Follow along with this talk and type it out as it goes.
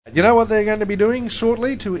You know what they're going to be doing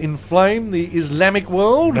shortly to inflame the Islamic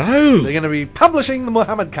world? No. They're going to be publishing the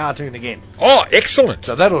Muhammad cartoon again. Oh, excellent.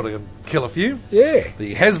 So that ought to kill a few. Yeah.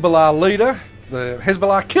 The Hezbollah leader, the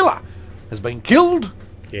Hezbollah killer, has been killed.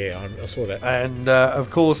 Yeah, I saw that. And, of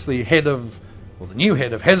course, the new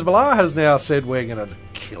head of Hezbollah has now said we're going to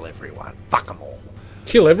kill everyone. Fuck them all.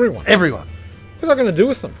 Kill everyone? Everyone. What are they going to do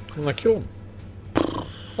with them when they kill them?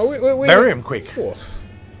 Bury them quick. Oh,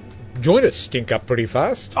 jointers stink up pretty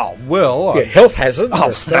fast. Oh, well. Yeah, health hazard.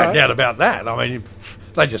 Oh, no doubt about that. I mean,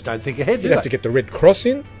 they just don't think ahead, do You'd have to get the Red Cross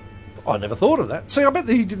in. I never thought of that. See, I bet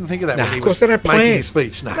that he didn't think of that when he of course was they don't making plan. his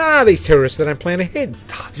speech. No. Nah, these terrorists, they don't plan ahead.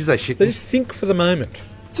 Geez, they shit. They just think for the moment.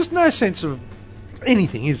 Just no sense of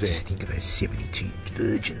anything, is there? Just think of those 72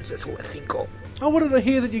 virgins, that's all I think of. Oh, what did I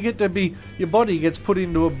hear that you get to be... Your body gets put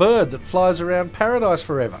into a bird that flies around paradise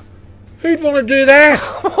forever? Who'd want to do that?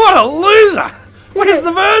 What a loser! Where's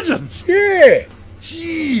the virgins? Yeah.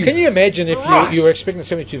 Jeez. Can you imagine if Right. you were expecting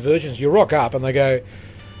 72 virgins, you rock up and they go,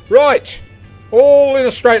 right, all in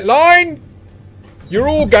a straight line, you're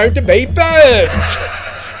all going to be birds.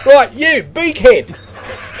 Right, you, beakhead.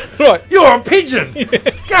 Right. You're a pigeon!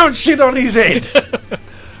 Go and shit on his head!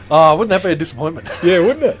 Oh, wouldn't that be a disappointment? Yeah,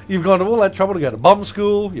 wouldn't it? You've gone to all that trouble to go to bomb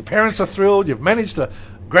school, your parents are thrilled, you've managed to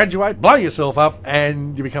graduate, blow yourself up,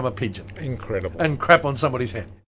 and you become a pigeon. Incredible. And crap on somebody's head.